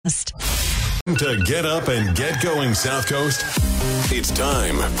To get up and get going, South Coast. It's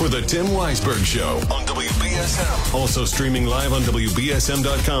time for the Tim Weisberg Show on WBSM. Also streaming live on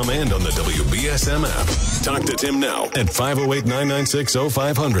WBSM.com and on the WBSM app. Talk to Tim now at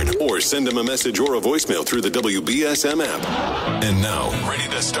 508-996-0500 or send him a message or a voicemail through the WBSM app. And now, ready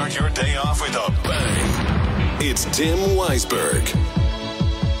to start your day off with a bang. It's Tim Weisberg.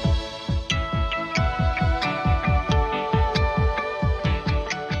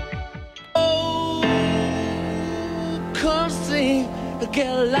 Get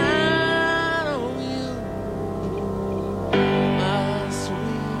a line on you, my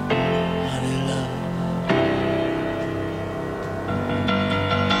sweet honey love.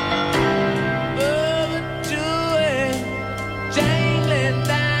 Overdoing, jangling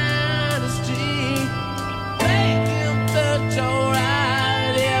down the street, making the door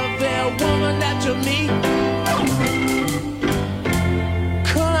right every woman that you meet.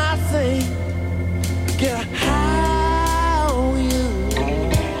 Could I say, get a high on you?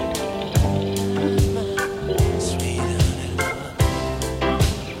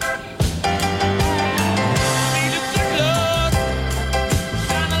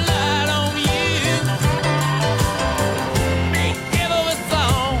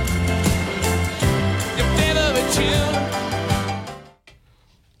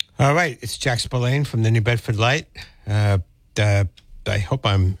 All right, it's Jack Spillane from the New Bedford Light. I hope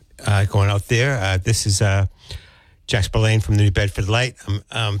I'm going out there. This is Jack Spillane from the New Bedford Light.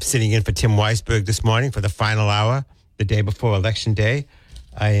 I'm sitting in for Tim Weisberg this morning for the final hour, the day before Election Day.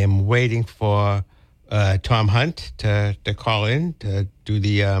 I am waiting for Tom Hunt to call in to do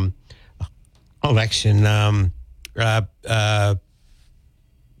the election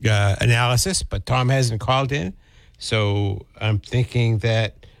analysis, but Tom hasn't called in, so I'm thinking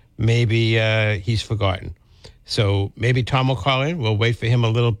that maybe he's forgotten. So maybe Tom will call in. We'll wait for him a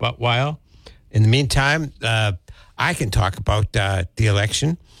little while. In the meantime, I can talk about the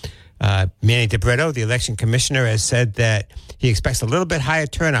election. Manny DeBretto, the election commissioner, has said that he expects a little bit higher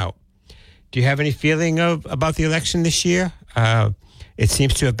turnout. Do you have any feeling about the election this year? It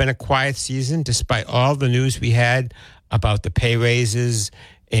seems to have been a quiet season, despite all the news we had about the pay raises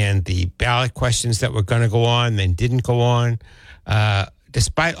and the ballot questions that were going to go on, then didn't go on.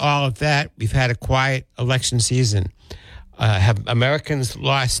 Despite all of that, we've had a quiet election season. Have Americans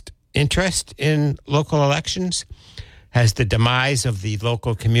lost interest in local elections? Has the demise of the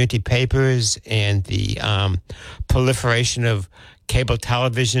local community papers and the proliferation of cable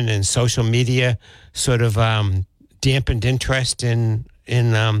television and social media sort of dampened interest in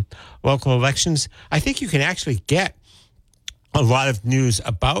local elections? I think you can actually get a lot of news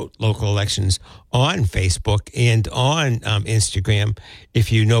about local elections on Facebook and on Instagram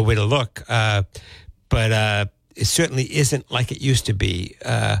if you know where to look. But it certainly isn't like it used to be.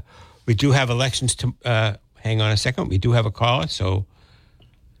 We do have elections to... hang on a second. We do have a caller, so...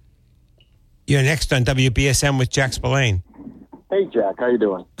 You're next on WBSM with Jack Spillane. Hey, Jack. How you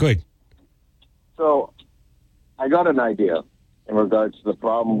doing? Good. So, I got an idea in regards to the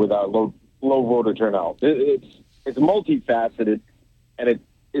problem with our low voter turnout. It's multifaceted, and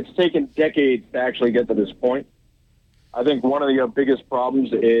it's taken decades to actually get to this point. I think one of the biggest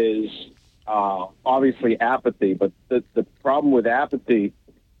problems is obviously apathy, but the problem with apathy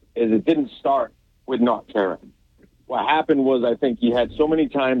is it didn't start with not caring. What happened was I think you had so many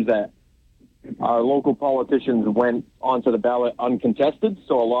times that our local politicians went onto the ballot uncontested,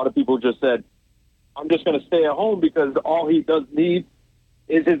 so a lot of people just said, I'm just going to stay at home because all he does need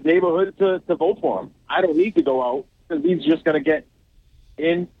is his neighborhood to vote for him. I don't need to go out because he's just going to get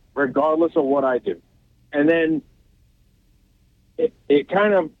in regardless of what I do. And then it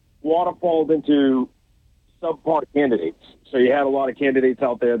kind of waterfalled into subpar candidates. So you had a lot of candidates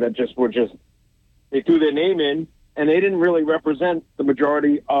out there that they threw their name in, and they didn't really represent the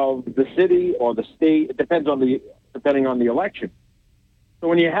majority of the city or the state. It depending on the election. So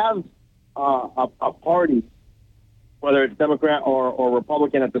when you have a party, whether it's Democrat or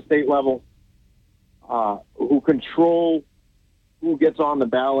Republican at the state level, who control who gets on the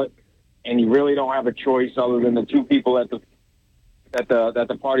ballot, and you really don't have a choice other than the two people that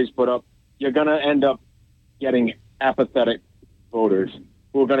the parties put up, you're going to end up getting apathetic voters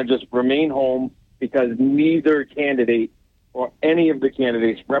who are going to just remain home because neither candidate or any of the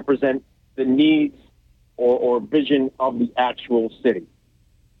candidates represent the needs or vision of the actual city.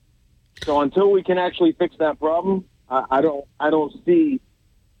 So until we can actually fix that problem, I don't see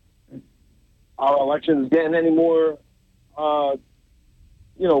our elections getting any more,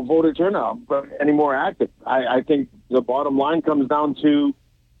 voter turnout, but any more active. I think the bottom line comes down to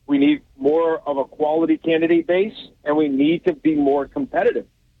we need more of a quality candidate base, and we need to be more competitive.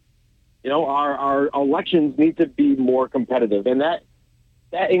 Our elections need to be more competitive, and that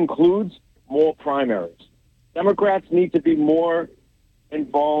includes more primaries. Democrats need to be more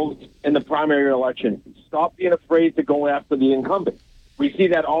involved in the primary election. Stop being afraid to go after the incumbent. We see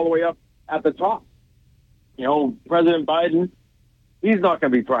that all the way up at the top. President Biden, he's not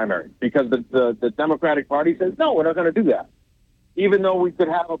going to be primary because the Democratic Party says, no, we're not going to do that. Even though we could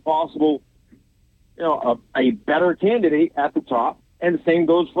have a possible, a better candidate at the top. And the same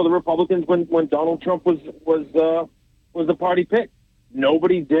goes for the Republicans when Donald Trump was the party pick.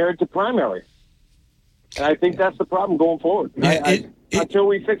 Nobody dared to primary. And I think that's the problem going forward. Until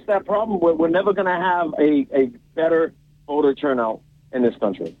we fix that problem, we're never going to have a better voter turnout in this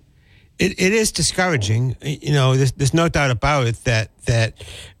country. It is discouraging. There's no doubt about it that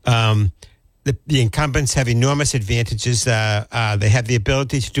the incumbents have enormous advantages. They have the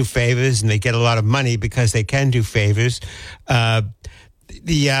ability to do favors, and they get a lot of money because they can do favors.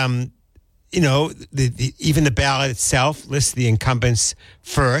 Even the ballot itself lists the incumbents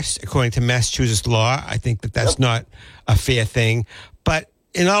first, according to Massachusetts law. I think that's not a fair thing. But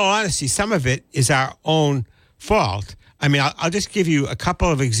in all honesty, some of it is our own fault. I mean, I'll just give you a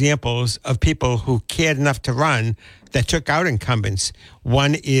couple of examples of people who cared enough to run that took out incumbents.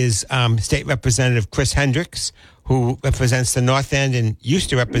 One is State Representative Chris Hendricks, who represents the North End and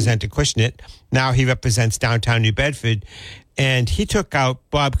used to represent Acushnet. Now he represents downtown New Bedford. And he took out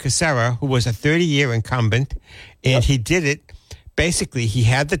Bob Cassera, who was a 30-year incumbent, and he did it. Basically, he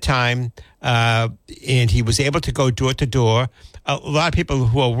had the time, and he was able to go door to door. A lot of people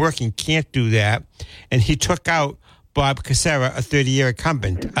who are working can't do that. And he took out Bob Cassera, a 30-year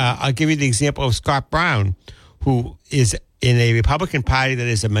incumbent. I'll give you the example of Scott Brown, who is in a Republican Party that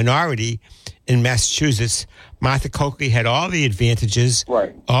is a minority in Massachusetts. Martha Coakley had all the advantages,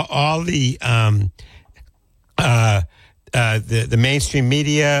 right? All the mainstream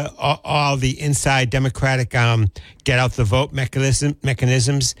media, all the inside Democratic get out the vote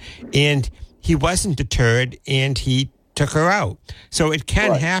mechanisms, and he wasn't deterred, and he took her out. So it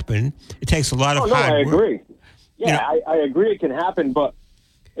can happen. It takes a lot of hard work. I agree. Yeah, I agree it can happen, but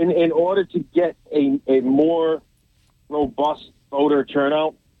in order to get a more robust voter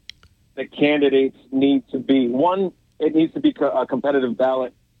turnout, the candidates need to be, one, it needs to be a competitive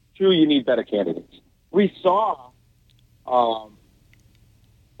ballot. Two, you need better candidates. We saw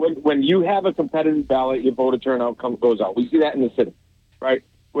when you have a competitive ballot, your voter turnout goes out. We see that in the city, right?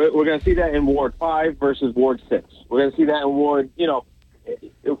 We're going to see that in Ward 5 versus Ward 6. We're going to see that in Ward,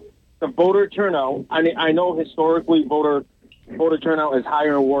 the voter turnout. I know historically voter turnout is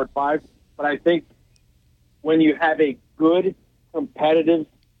higher in Ward 5, but I think when you have a good competitive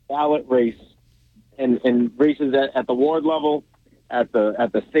ballot race and races at the ward level, at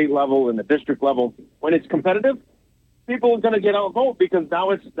the state level, and the district level, when it's competitive, people are going to get out and vote because now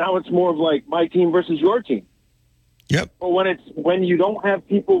it's more of like my team versus your team. Yep. But when you don't have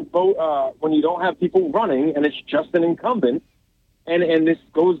people vote, when you don't have people running, and it's just an incumbent, and this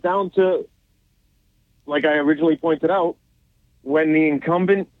goes down to, like I originally pointed out, when the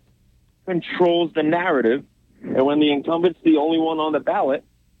incumbent controls the narrative, and when the incumbent's the only one on the ballot,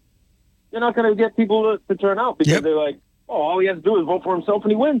 you're not going to get people to turn out because they're like, all he has to do is vote for himself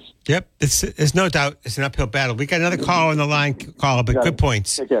and he wins. Yep. There's no doubt it's an uphill battle. We got another caller on the line, but good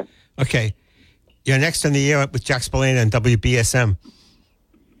points. Take care. Okay. You're next on the air with Jack Spillane on WBSM.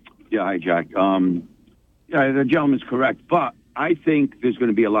 Yeah, hi, Jack. The gentleman's correct, but I think there's going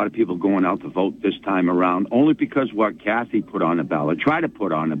to be a lot of people going out to vote this time around, only because what Kathy put on the ballot, tried to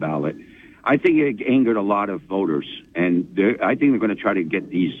put on the ballot, I think it angered a lot of voters, and I think they're going to try to get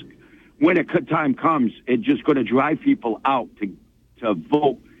these. When a time comes, it's just going to drive people out to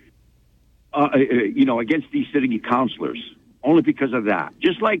vote, against these city councilors, only because of that.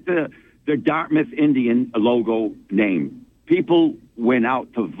 Just like the Dartmouth Indian logo name. People went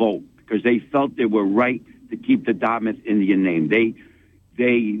out to vote because they felt they were right to keep the Dartmouth Indian name.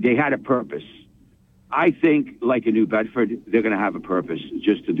 They had a purpose. I think, like in New Bedford, they're going to have a purpose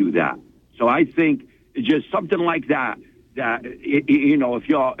just to do that. So I think just something like that.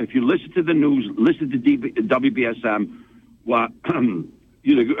 If you listen to the news, listen to WBSM, a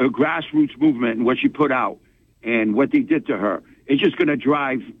grassroots movement and what she put out and what they did to her, it's just going to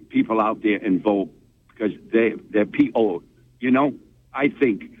drive people out there and vote because they're people, I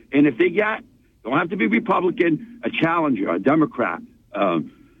think. And if they don't have to be Republican, a challenger, a Democrat, a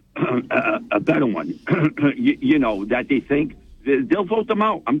better one, that they think, they'll vote them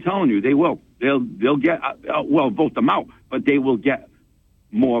out. I'm telling you, they will. They'll get, vote them out, but they will get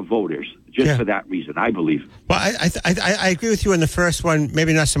more voters just for that reason, I believe. Well, I agree with you on the first one,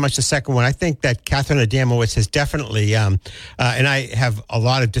 maybe not so much the second one. I think that Catherine Adamowicz has definitely, and I have a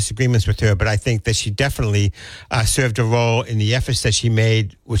lot of disagreements with her, but I think that she definitely served a role in the efforts that she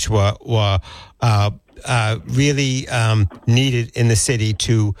made, which were really needed in the city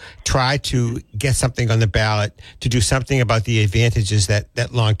to try to get something on the ballot, to do something about the advantages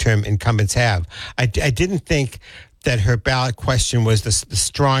that long-term incumbents have. I didn't think that her ballot question was the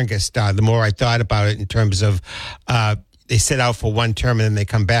strongest. The more I thought about it in terms of they sit out for one term and then they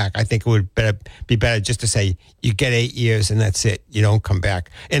come back. I think it would be better just to say you get 8 years and that's it. You don't come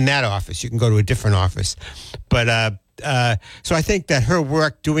back in that office. You can go to a different office. But so I think that her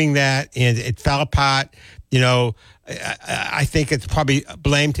work doing that, and it fell apart. I think it's probably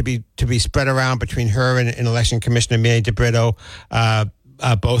blame to be spread around between her and Election Commissioner Manny DeBrito,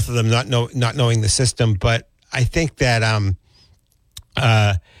 both of them not knowing the system. But I think that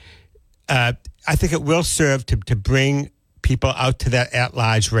I think it will serve to bring people out to that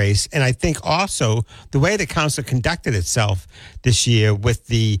at-large race. And I think also the way the council conducted itself this year with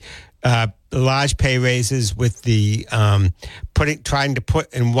the large pay raises, with the trying to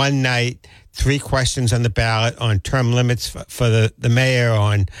put in one night 3 questions on the ballot on term limits for the mayor,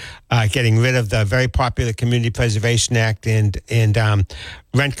 on getting rid of the very popular Community Preservation Act and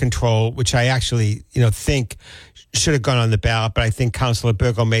rent control, which I actually think should have gone on the ballot. But I think Councilor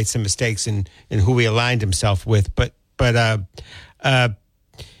Burgo made some mistakes in who he aligned himself with. But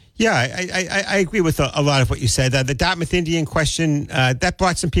yeah, I agree with a lot of what you said. The Dartmouth Indian question that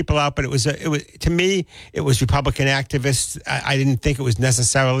brought some people out, but it was to me it was Republican activists. I didn't think it was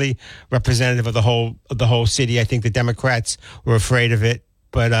necessarily representative of the whole city. I think the Democrats were afraid of it,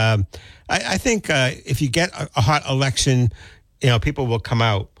 but I think if you get a hot election, people will come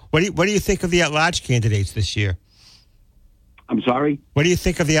out. What do you think of the at-large candidates this year? I'm sorry? What do you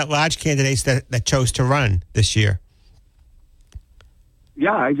think of the at-large candidates that chose to run this year?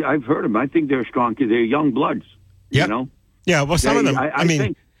 Yeah, I've heard them. I think they're strong. They're young bloods. Yep. Yeah. Well, some of them. I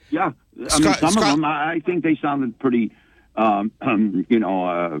think. Yeah. Some of them. I think they sounded pretty. I think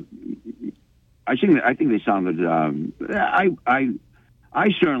they sounded. I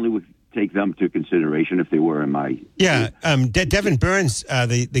certainly would take them to consideration if they were in my. Yeah. Devin Burns,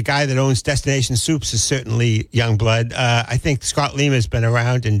 the guy that owns Destination Soups, is certainly young blood. I think Scott Lima has been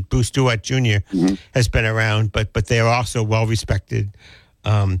around, and Bruce Stewart Jr. Has been around, but they are also well respected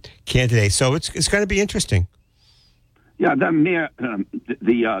candidates. So it's going to be interesting. Yeah, the mayor.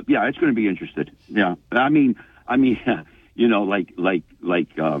 It's going to be interesting. Yeah, I mean, Mayor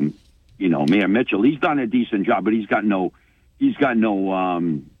Mitchell. He's done a decent job, but he's got no.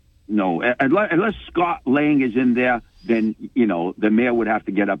 Unless Scott Lang is in there, then the mayor would have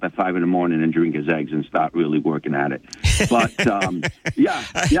to get up at 5 a.m. and drink his eggs and start really working at it. But yeah.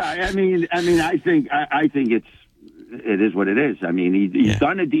 I mean, I think it is what it is. I mean, he's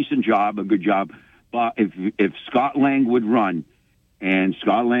done a decent job, a good job. But if Scott Lang would run, and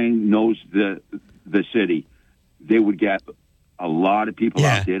Scott Lang knows the city, they would get a lot of people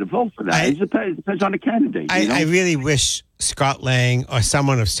out there to vote for that. It depends on the candidate. I really wish Scott Lang or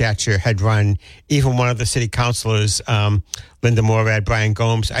someone of stature had run, even one of the city councilors, Linda Morad, Brian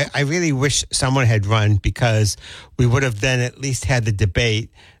Gomes. I really wish someone had run, because we would have then at least had the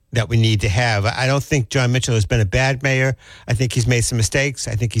debate that we need to have. I don't think John Mitchell has been a bad mayor. I think he's made some mistakes.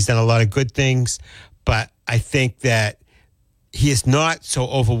 I think he's done a lot of good things. But I think that he is not so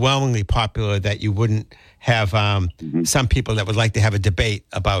overwhelmingly popular that you wouldn't have some people that would like to have a debate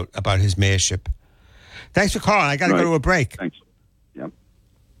about his mayorship. Thanks for calling. I got to go to a break. Thanks. Yep.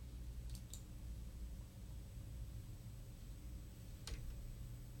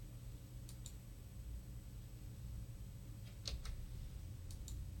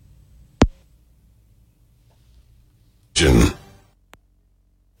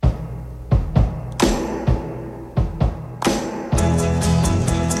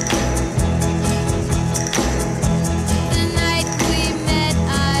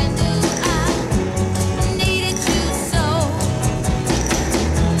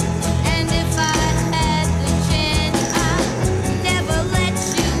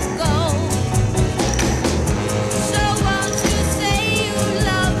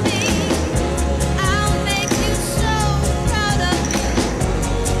 Proud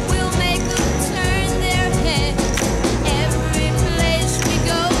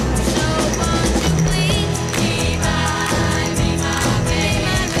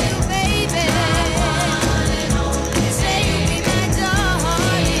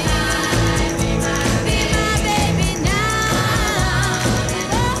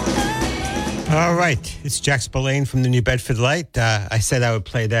All right. It's Jack Spillane from the New Bedford Light. I said I would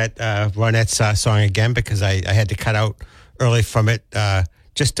play that Ronettes song again because I had to cut out early from it.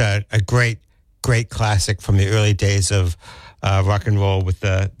 Just a great classic from the early days of rock and roll with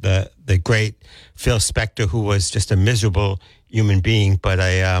the great Phil Spector, who was just a miserable human being, but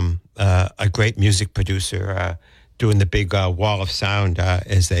a great music producer doing the big wall of sound,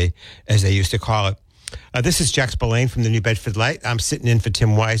 as they used to call it. This is Jack Spillane from the New Bedford Light. I'm sitting in for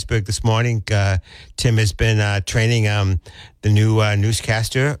Tim Weisberg this morning. Tim has been training the new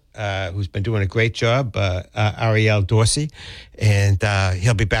newscaster who's been doing a great job, Ariel Dorsey, and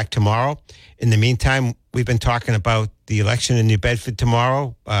he'll be back tomorrow. In the meantime, we've been talking about the election in New Bedford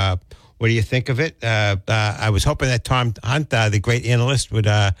tomorrow. What do you think of it? I was hoping that Tom Hunt, the great analyst, would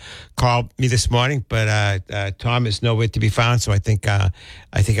call me this morning, but Tom is nowhere to be found, so I think I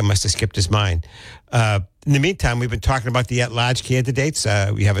must have skipped his mind. In the meantime, we've been talking about the at-large candidates.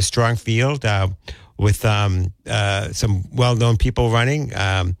 We have a strong field with some well-known people running,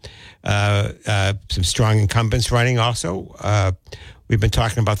 some strong incumbents running also. We've been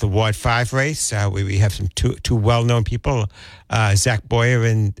talking about the Ward 5 race. We have some two well-known people, Zach Boyer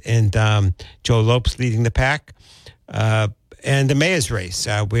and Joe Lopes leading the pack. And the mayor's race,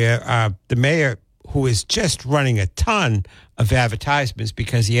 where the mayor, who is just running a ton of advertisements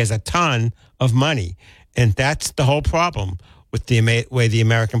because he has a ton of money. And that's the whole problem with the way the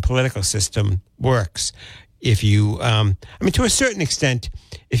American political system works. If you, to a certain extent,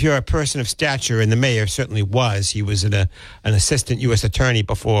 if you're a person of stature, and the mayor certainly was, he was an assistant U.S. attorney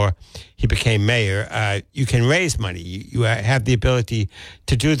before he became mayor, you can raise money. You have the ability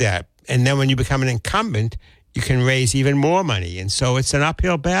to do that. And then when you become an incumbent, you can raise even more money. And so it's an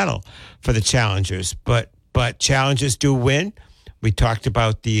uphill battle for the challengers. But challengers do win. We talked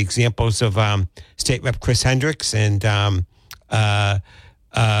about the examples of State Rep Chris Hendricks and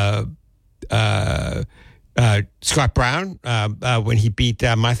Scott Brown when he beat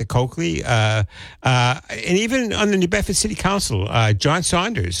Martha Coakley, and even on the New Bedford City Council, John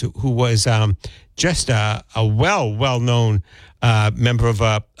Saunders, who was just a well-known member of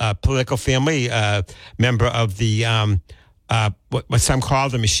a political family, member of the what some call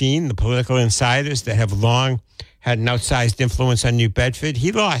the machine, the political insiders that have long had an outsized influence on New Bedford.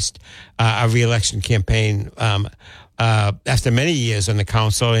 He lost a re-election campaign after many years on the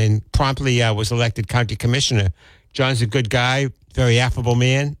council and promptly was elected county commissioner. John's a good guy, very affable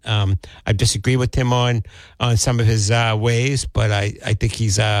man. I disagree with him on some of his ways, but I think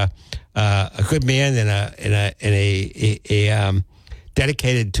he's a good man and a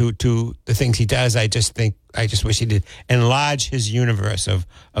dedicated to the things he does. I just wish he did enlarge his universe of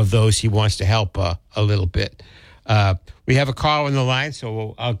those he wants to help a little bit. We have a call on the line,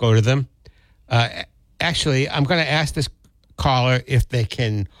 so I'll go to them. Actually, I'm going to ask this caller if they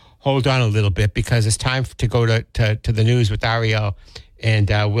can hold on a little bit because it's time to go to the news with Ariel, and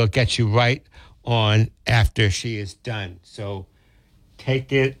we'll get you right on after she is done. So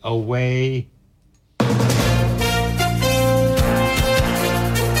take it away.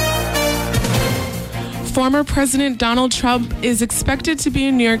 Former President Donald Trump is expected to be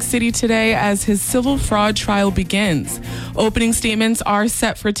in New York City today as his civil fraud trial begins. Opening statements are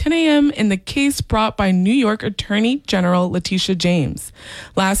set for 10 a.m. in the case brought by New York Attorney General Letitia James.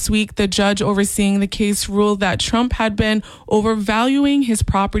 Last week, the judge overseeing the case ruled that Trump had been overvaluing his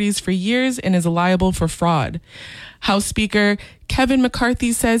properties for years and is liable for fraud. House Speaker Kevin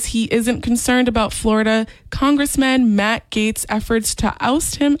McCarthy says he isn't concerned about Florida Congressman Matt Gaetz' efforts to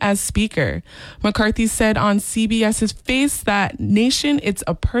oust him as Speaker. McCarthy said on CBS's Face that nation, it's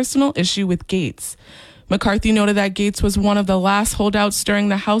a personal issue with Gaetz. McCarthy noted that Gaetz was one of the last holdouts during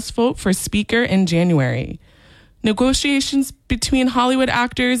the House vote for Speaker in January. Negotiations between Hollywood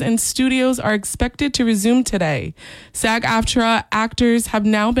actors and studios are expected to resume today. SAG-AFTRA actors have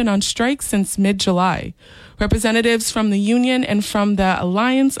now been on strike since mid-July. Representatives from the union and from the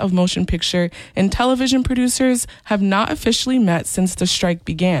Alliance of Motion Picture and Television Producers have not officially met since the strike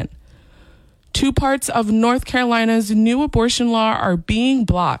began. Two parts of North Carolina's new abortion law are being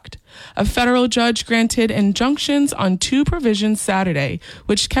blocked. A federal judge granted injunctions on two provisions Saturday,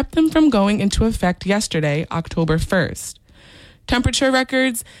 which kept them from going into effect yesterday, October 1st. Temperature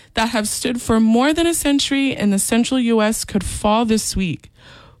records that have stood for more than a century in the central U.S. could fall this week.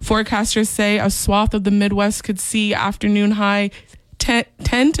 Forecasters say a swath of the Midwest could see afternoon high 10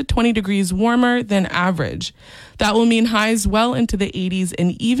 to 20 degrees warmer than average. That will mean highs well into the 80s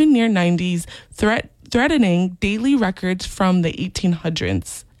and even near 90s, threatening daily records from the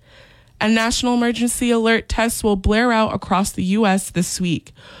 1800s. A national emergency alert test will blare out across the U.S. this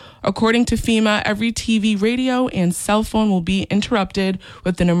week. According to FEMA, every TV, radio, and cell phone will be interrupted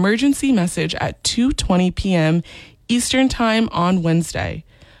with an emergency message at 2:20 p.m. Eastern Time on Wednesday.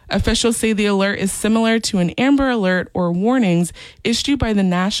 Officials say the alert is similar to an Amber Alert or warnings issued by the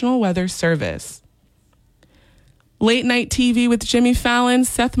National Weather Service. Late night TV with Jimmy Fallon,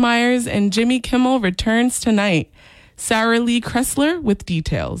 Seth Meyers, and Jimmy Kimmel returns tonight. Sarah Lee Kressler with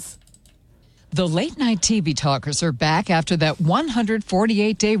details. The late-night TV talkers are back after that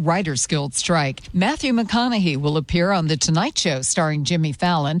 148-day Writers Guild strike. Matthew McConaughey will appear on The Tonight Show starring Jimmy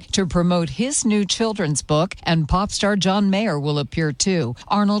Fallon to promote his new children's book, and pop star John Mayer will appear too.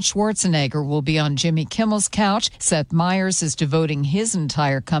 Arnold Schwarzenegger will be on Jimmy Kimmel's couch. Seth Meyers is devoting his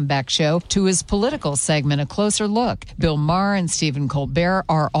entire comeback show to his political segment, A Closer Look. Bill Maher and Stephen Colbert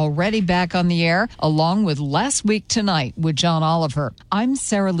are already back on the air, along with Last Week Tonight with John Oliver. I'm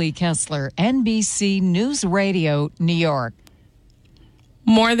Sarah Lee Kessler, NBC News Radio, New York.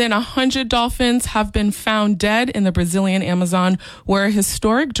 More than 100 dolphins have been found dead in the Brazilian Amazon, where a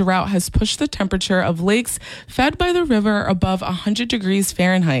historic drought has pushed the temperature of lakes fed by the river above 100 degrees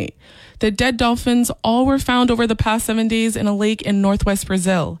Fahrenheit. The dead dolphins all were found over the past 7 days in a lake in northwest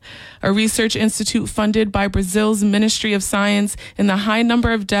Brazil. A research institute funded by Brazil's Ministry of Science in the high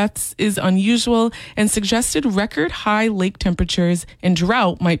number of deaths is unusual and suggested record high lake temperatures and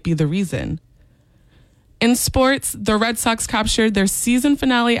drought might be the reason. In sports, the Red Sox captured their season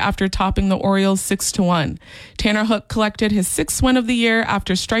finale after topping the Orioles 6-1. Tanner Hook collected his 6th win of the year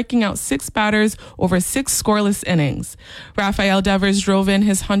after striking out 6 batters over 6 scoreless innings. Rafael Devers drove in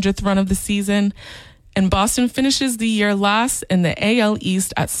his 100th run of the season, and Boston finishes the year last in the AL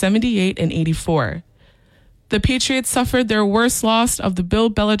East at 78-84. The Patriots suffered their worst loss of the Bill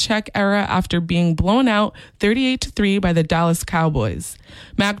Belichick era after being blown out 38-3 by the Dallas Cowboys.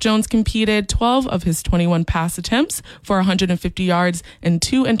 Mac Jones competed 12 of his 21 pass attempts for 150 yards and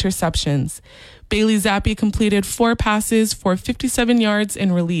 2 interceptions. Bailey Zappi completed 4 passes for 57 yards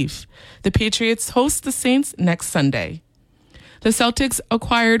in relief. The Patriots host the Saints next Sunday. The Celtics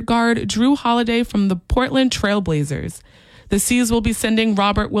acquired guard Drew Holiday from the Portland Trail Blazers. The Seas will be sending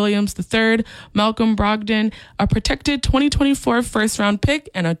Robert Williams III, Malcolm Brogdon, a protected 2024 first-round pick,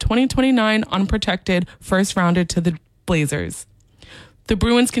 and a 2029 unprotected first-rounder to the Blazers. The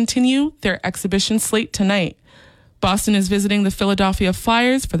Bruins continue their exhibition slate tonight. Boston is visiting the Philadelphia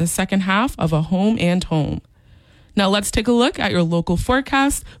Flyers for the second half of a home and home. Now let's take a look at your local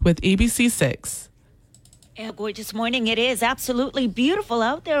forecast with ABC 6. A gorgeous morning. It is absolutely beautiful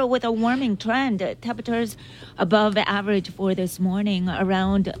out there with a warming trend. Temperatures above average for this morning,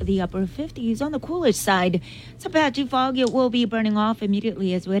 around the upper 50s. On the coolish side, some patchy fog. It will be burning off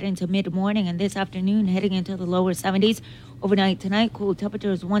immediately as we head into mid-morning, and this afternoon heading into the lower 70s. Overnight tonight, cool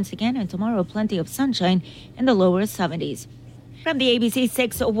temperatures once again, and tomorrow plenty of sunshine in the lower 70s. From the ABC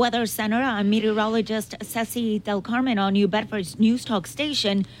 6 Weather Center, I'm meteorologist Ceci Del Carmen on New Bedford's News Talk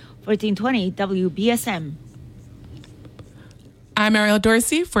Station, 1420 WBSM. I'm Ariel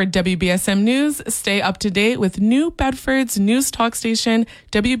Dorsey for WBSM News. Stay up to date with New Bedford's News Talk Station,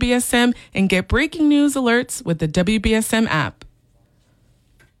 WBSM, and get breaking news alerts with the WBSM app.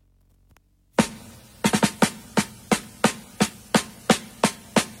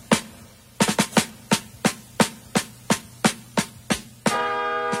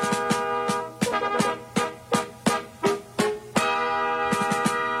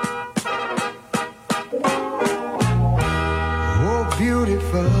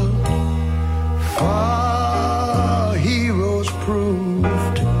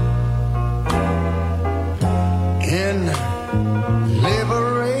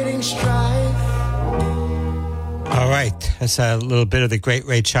 That's a little bit of the great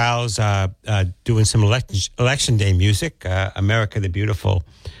Ray Charles doing some election day music, America the Beautiful.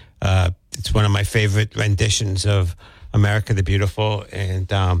 It's one of my favorite renditions of America the Beautiful,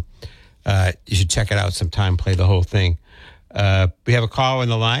 and you should check it out sometime, play the whole thing. We have a caller on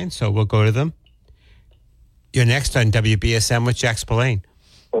the line, so we'll go to them. You're next on WBSM with Jack Spillane.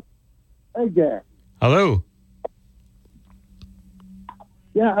 Hey, Jack. Hello.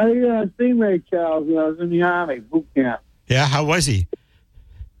 Yeah, I seen Ray Charles when I was in the Army, boot camp. Yeah, how was he?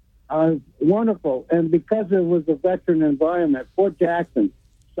 Wonderful. And because it was a veteran environment, Fort Jackson,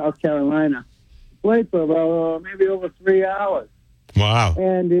 South Carolina, played for about maybe over 3 hours. Wow.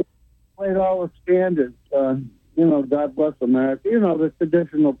 And he played all the standards, God Bless America, the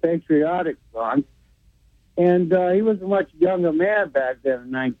traditional patriotic song. And he was a much younger man back then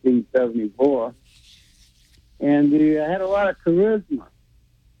in 1974. And he had a lot of charisma.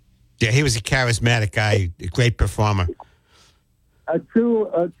 Yeah, he was a charismatic guy, a great performer. A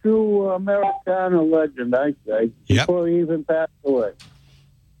true Americana legend, I say, before he even passed away.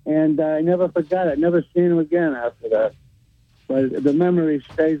 And I never forgot it. Never seen him again after that. But the memory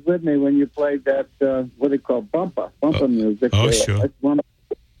stays with me when you played that, what they call bumper music. Oh, sure.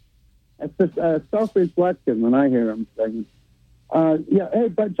 It's just self-reflection when I hear him sing. Hey,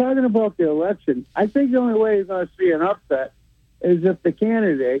 but talking about the election, I think the only way you're going to see an upset is if the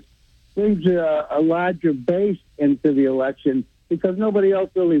candidate brings a larger base into the election, because nobody else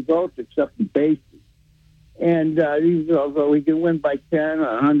really votes except the base. And we can win by 10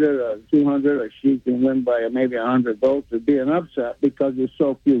 or 100 or 200, or she can win by maybe 100 votes. It'd be an upset because there's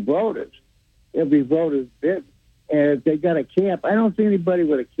so few voters. Every vote is big. And if they got a camp, I don't see anybody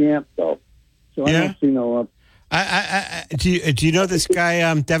with a camp, though. So I don't see no upset. Do you know this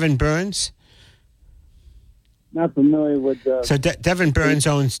guy, Devin Burns? Not familiar with... So Devin Burns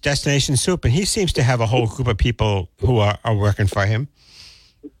owns Destination Soup, and he seems to have a whole group of people who are working for him.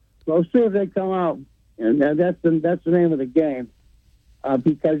 Well, see if they come out. And that's the name of the game.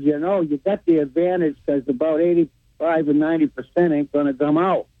 Because, you got the advantage because about 85 and 90% ain't going to come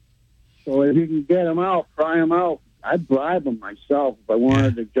out. So if you can get them out, pry them out, I'd bribe them myself if I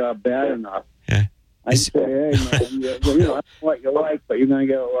wanted the job bad enough. Yeah. I'd say, hey, man, I don't know what you like, but you're going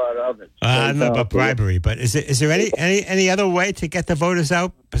to get a lot of it. I don't know about bribery, but is there any other way to get the voters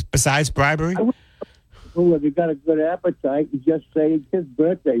out besides bribery? Well, if you got a good appetite, you just say his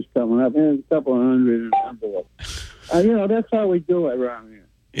birthday's coming up, and there's a couple of hundred in an envelope. That's how we do it around here.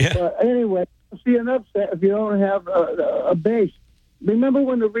 Yeah. But anyway, see an upset if you don't have a base. Remember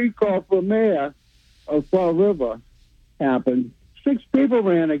when the recall for mayor of Fall River happened? 6 people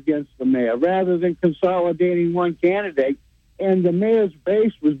ran against the mayor rather than consolidating one candidate, and the mayor's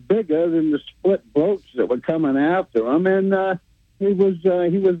base was bigger than the split votes that were coming after him, and he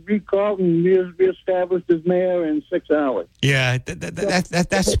was recalled and reestablished as mayor in 6 hours. Yeah,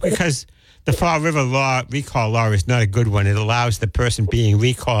 that's because the Fall River recall law is not a good one. It allows the person being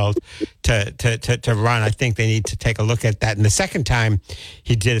recalled to run. I think they need to take a look at that. And the second time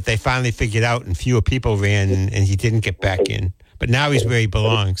he did it, they finally figured out, and fewer people ran, and he didn't get back in. But now he's where he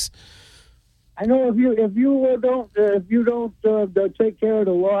belongs. I know if you don't take care of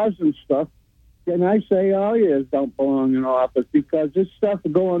the laws and stuff, then I say all you don't belong in office, because this stuff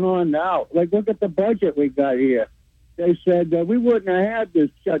is going on now. Like, look at the budget we got here. They said that we wouldn't have had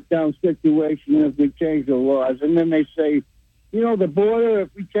this shutdown situation if we changed the laws. And then they say, the border, if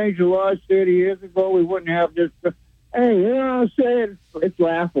we changed the laws 30 years ago, we wouldn't have this. Hey, you know what I'm saying? It's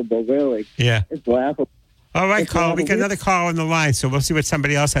laughable, really. Yeah. It's laughable. All right, Carl, we got another call on the line, so we'll see what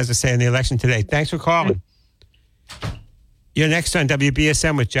somebody else has to say in the election today. Thanks for calling. You're next on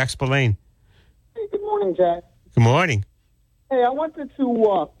WBSM with Jack Spillane. Hey, good morning, Jack. Good morning. Hey, I wanted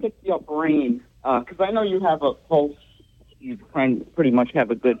to pick your brain, because I know you have a pulse. You pretty much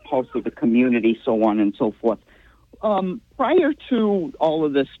have a good pulse of the community, so on and so forth. Prior to all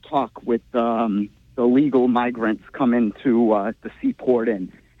of this talk with the illegal migrants coming to the seaport,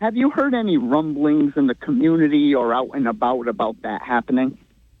 have you heard any rumblings in the community or out and about that happening?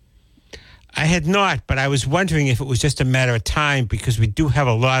 I had not, but I was wondering if it was just a matter of time, because we do have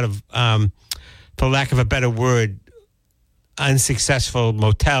a lot of, for lack of a better word, unsuccessful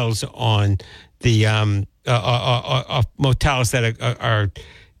motels on the motels that are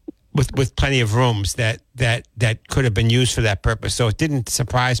with plenty of rooms that could have been used for that purpose. So it didn't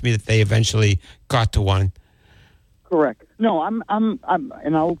surprise me that they eventually got to one. Correct. No, I'm,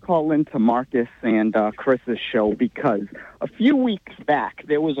 and I'll call into Marcus and Chris's show, because a few weeks back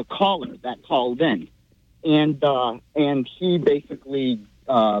there was a caller that called in, and he basically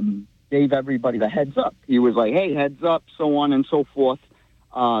gave everybody the heads up. He was like, "Hey, heads up," so on and so forth.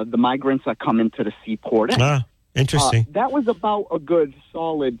 The migrants are coming to the seaport. Interesting. That was about a good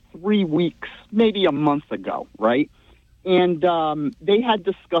solid 3 weeks, maybe a month ago, right? And they had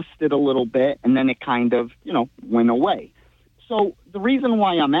discussed it a little bit, and then it kind of, went away. So the reason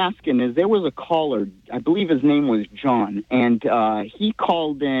why I'm asking is there was a caller, I believe his name was John, and he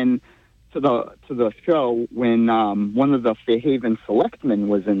called in to the show when one of the Fairhaven selectmen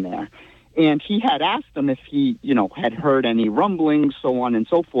was in there. And he had asked him if he, had heard any rumblings, so on and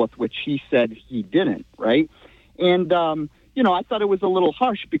so forth, which he said he didn't, right? And, I thought it was a little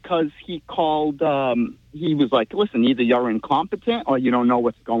harsh, because he called, he was like, listen, either you're incompetent or you don't know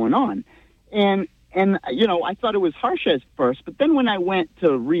what's going on. And I thought it was harsh at first, but then when I went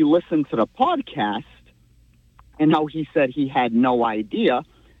to re-listen to the podcast and how he said he had no idea,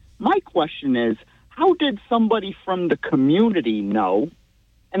 my question is, how did somebody from the community know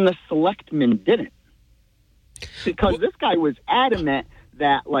and the selectmen didn't? Because this guy was adamant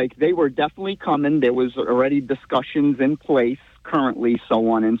that, they were definitely coming. There was already discussions in place currently, so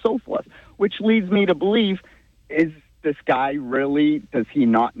on and so forth, which leads me to believe, is this guy really, does he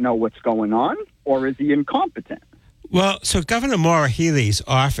not know what's going on, or is he incompetent? Well, so Governor Maura Healey's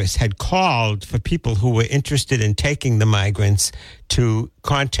office had called for people who were interested in taking the migrants to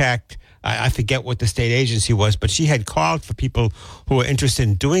contact, I forget what the state agency was, but she had called for people who were interested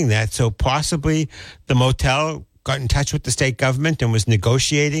in doing that. So possibly the motel got in touch with the state government and was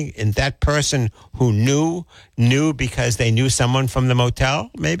negotiating, and that person who knew because they knew someone from the motel,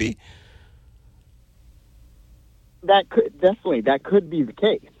 maybe? That could be the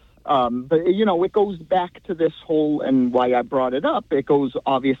case. But, it goes back to this whole, and why I brought it up, it goes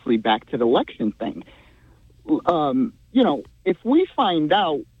obviously back to the election thing. If we find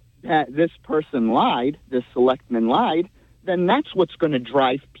out that this person lied, this selectman lied, then that's what's going to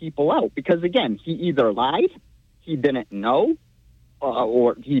drive people out. Because, again, he either lied, he didn't know,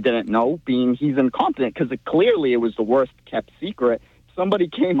 or he didn't know, being he's incompetent, because clearly it was the worst kept secret. Somebody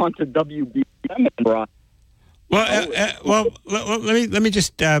came onto WBM and brought. Let me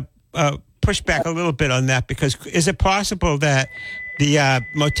just push back a little bit on that, because is it possible that the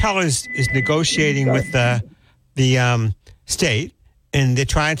motel is negotiating with the state, and they're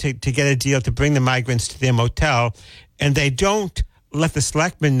trying to get a deal to bring the migrants to their motel, and they don't let the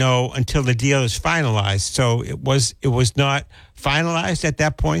selectmen know until the deal is finalized? So it was not finalized at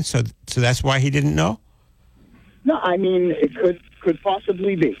that point. So that's why he didn't know. No, I mean, it could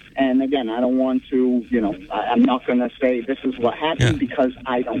possibly be. And again, I don't want to, I'm not going to say this is what happened because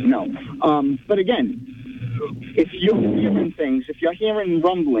I don't know. But again, if you're hearing things, if you're hearing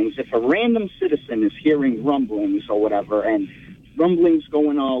rumblings, if a random citizen is hearing rumblings or whatever, and rumblings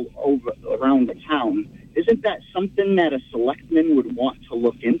going all over around the town, isn't that something that a selectman would want to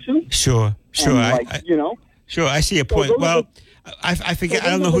look into? Sure. And Sure, I see your point. Well, I forget. I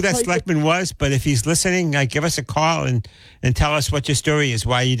don't know who that selectman was, but if he's listening, give us a call and tell us what your story is.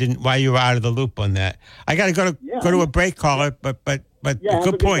 Why you were out of the loop on that. I got to go to a break, caller. But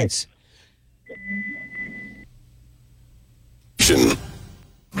good points.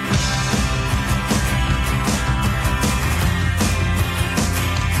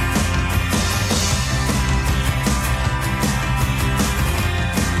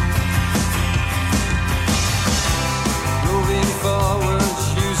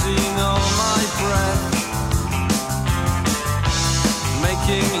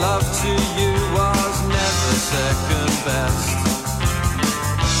 Love to you was never second best.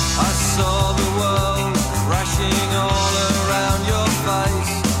 I saw the world crashing all around your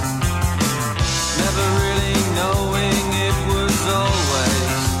face, never really knowing it was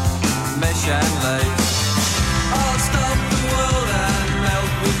always mesh and lace. I'll stop the world and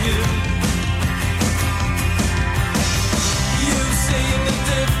melt with you. You've seen the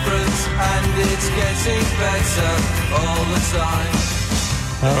difference and it's getting better all the time.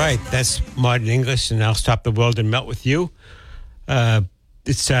 All right, that's Modern English, and I'll stop the world and melt with you.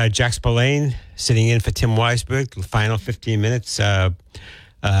 It's Jack Spillane sitting in for Tim Weisberg, the final 15 minutes, and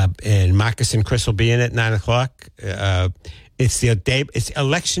Marcus and Chris will be in at 9 o'clock. It's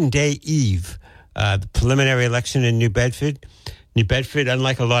Election Day Eve, the preliminary election in New Bedford. New Bedford,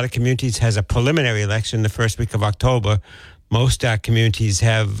 unlike a lot of communities, has a preliminary election the first week of October. Most communities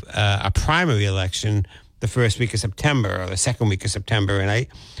have a primary election the first week of September or the second week of September. And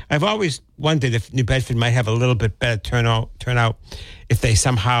I've always wondered if New Bedford might have a little bit better turnout if they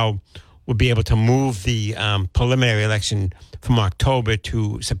somehow would be able to move the preliminary election from October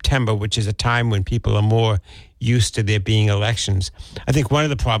to September, which is a time when people are more used to there being elections. I think one of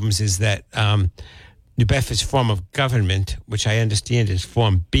the problems is that New Bedford's form of government, which I understand is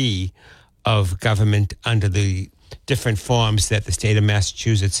Form B of government under the different forms that the state of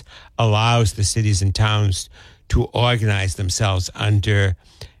Massachusetts allows the cities and towns to organize themselves under,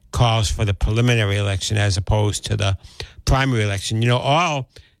 calls for the preliminary election as opposed to the primary election. All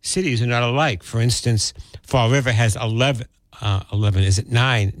cities are not alike. For instance, Fall River has 9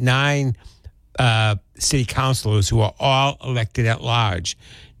 city councilors who are all elected at large.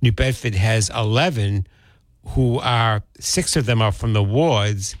 New Bedford has 11 who are, 6 of them are from the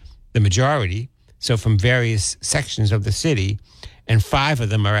wards, the majority, so from various sections of the city, and 5 of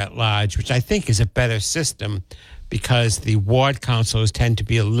them are at large, which I think is a better system because the ward councils tend to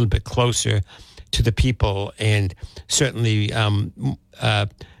be a little bit closer to the people, and certainly not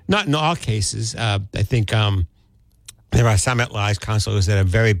in all cases. I think there are some at-large councilors that are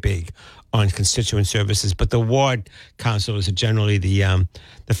very big on constituent services, but the ward councilors are generally the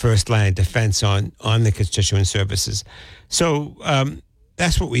first line of defense on the constituent services. So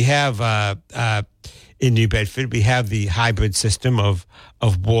that's what we have. in New Bedford. We have the hybrid system of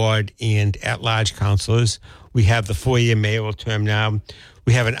ward and at-large councilors. We have the 4-year mayoral term now.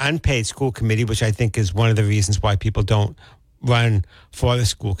 We have an unpaid school committee, which I think is one of the reasons why people don't run for the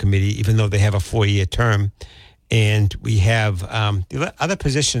school committee, even though they have a 4-year term. And we have the other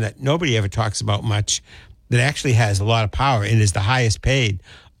position that nobody ever talks about much that actually has a lot of power and is the highest paid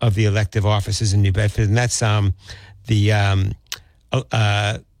of the elective offices in New Bedford, and that's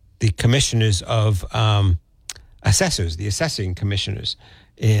the commissioners of assessors, the assessing commissioners.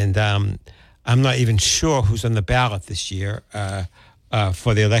 And I'm not even sure who's on the ballot this year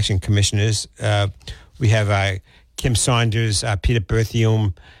for the election commissioners. We have Kim Saunders, Peter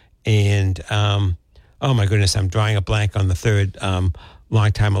Berthium, and oh my goodness, I'm drawing a blank on the third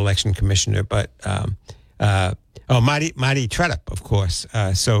longtime election commissioner, but Marty Tredup, of course.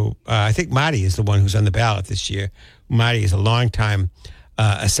 So I think Marty is the one who's on the ballot this year. Marty is a longtime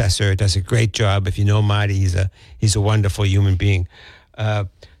assessor, does a great job. If you know Marty, he's a wonderful human being.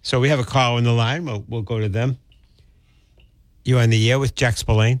 So we have a call on the line. We'll go to them. You're on the air with Jack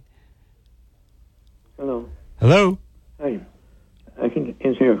Spillane. Hello. Hello. Hi. I can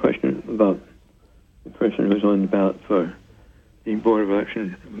answer your question about the person who's on the ballot for the Board of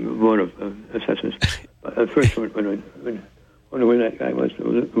Assessors. First, wonder where that guy was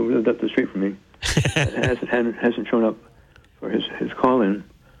who lived up the street from me. hasn't shown up for his call-in.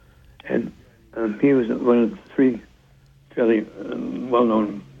 And he was one of the 3 fairly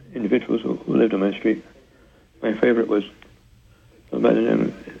well-known individuals who lived on my street. My favorite was by the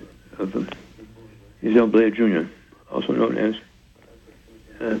name of Ezel Blair Jr., also known as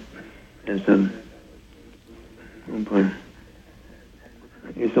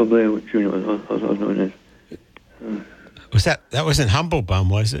Ezel Blair Jr., also known as... Was that wasn't Humblebum,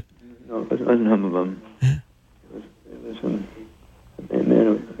 was it? No, it wasn't Humblebum. It was a man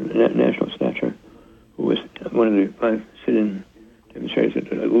of national stature who was one of the 5 sit-in demonstrators at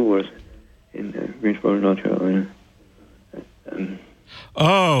the Woolworths in Greensboro, North Carolina.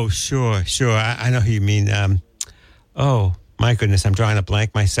 Oh, sure. I know who you mean. Oh, my goodness, I'm drawing a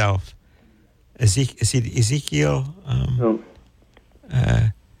blank myself. Ezekiel? No.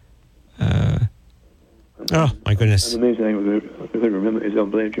 Oh, my goodness. I'm amazed I could remember Ezel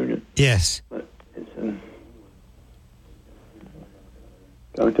Blair Jr. Yes. But it's...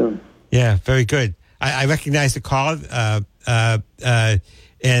 downtown. Yeah, very good. I recognize the call, and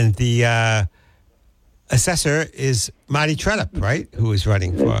the assessor is Marty Tredup, right, who is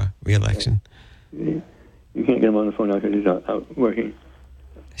running for re-election. You can't get him on the phone now because he's out working.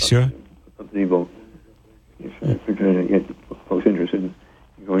 Sure. Up the vote. He's trying to get folks interested in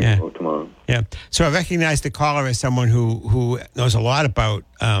going to vote tomorrow. Yeah. So I recognize the caller as someone who knows a lot about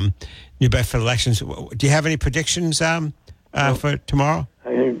New Bedford elections. Do you have any predictions for tomorrow?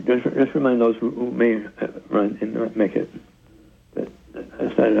 I just remind those who may run and not make it that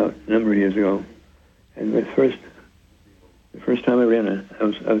I started out a number of years ago, and the first time I ran, I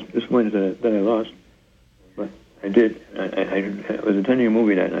was disappointed that I lost, but I did. I was attending a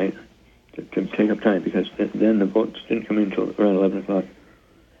movie that night to take up time because then the votes didn't come in until around 11 o'clock,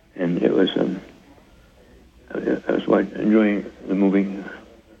 and it was I was enjoying the movie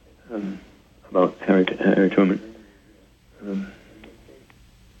about Harry Truman.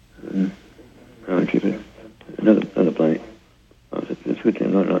 Another blank. It's good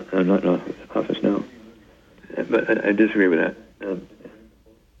thing I'm not in office now. But I disagree with that.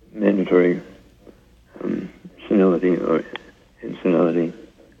 Mandatory senility or insanity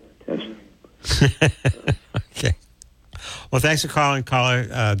test. Okay. Well, thanks for calling, caller.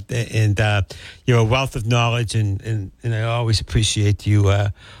 And you're a wealth of knowledge, and I always appreciate you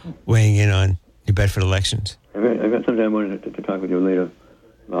weighing in on New Bedford elections. I've got something I wanted to talk with you later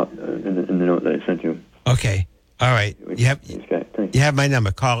about in the note that I sent you. Okay. All right. You have my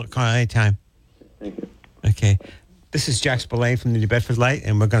number. Call anytime. Thank you. Okay. This is Jack Spillane from the New Bedford Light,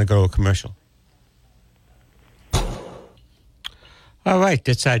 and we're going to go to a commercial. All right.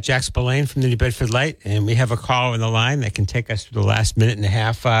 That's Jack Spillane from the New Bedford Light, and we have a caller on the line that can take us through the last minute and a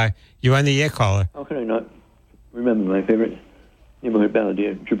half. You're on the air, caller. How can I not remember my favorite neighborhood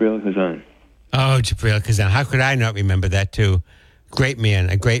balladeer, Jabril Kazan? Oh, Jabril Kazan. How could I not remember that, too? A great man,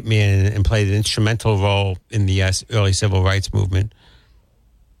 and played an instrumental role in the early civil rights movement.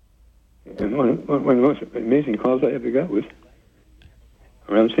 And one of the most amazing calls I ever got was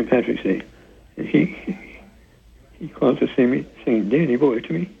around St. Patrick's Day. And he called to see me, saying, "Danny boy,"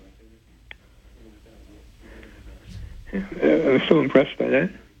 to me. I was so impressed by that.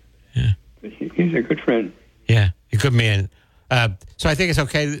 Yeah. He's a good friend. Yeah, a good man. So I think it's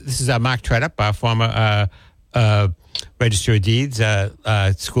okay. This is Mark Tredup, our former Register of Deeds,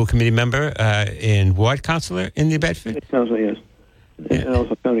 school committee member, and ward councilor in New Bedford. Councilor, yes. And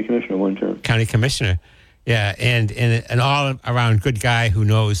also county commissioner one term. County commissioner. Yeah, and an all-around good guy who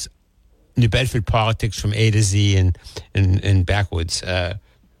knows New Bedford politics from A to Z and backwards.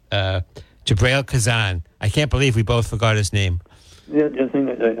 Jabrail Kazan. I can't believe we both forgot his name. Yeah, the thing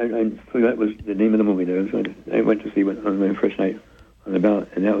that I forgot was the name of the movie that I went to see on my first night on the ballot,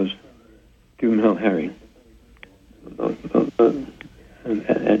 and that was Give 'Em Hell, Harry.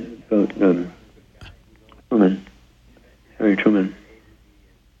 Truman. Harry Truman.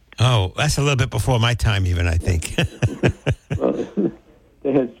 Oh, that's a little bit before my time even, I think. Well,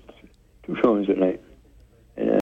 they had two showings at night.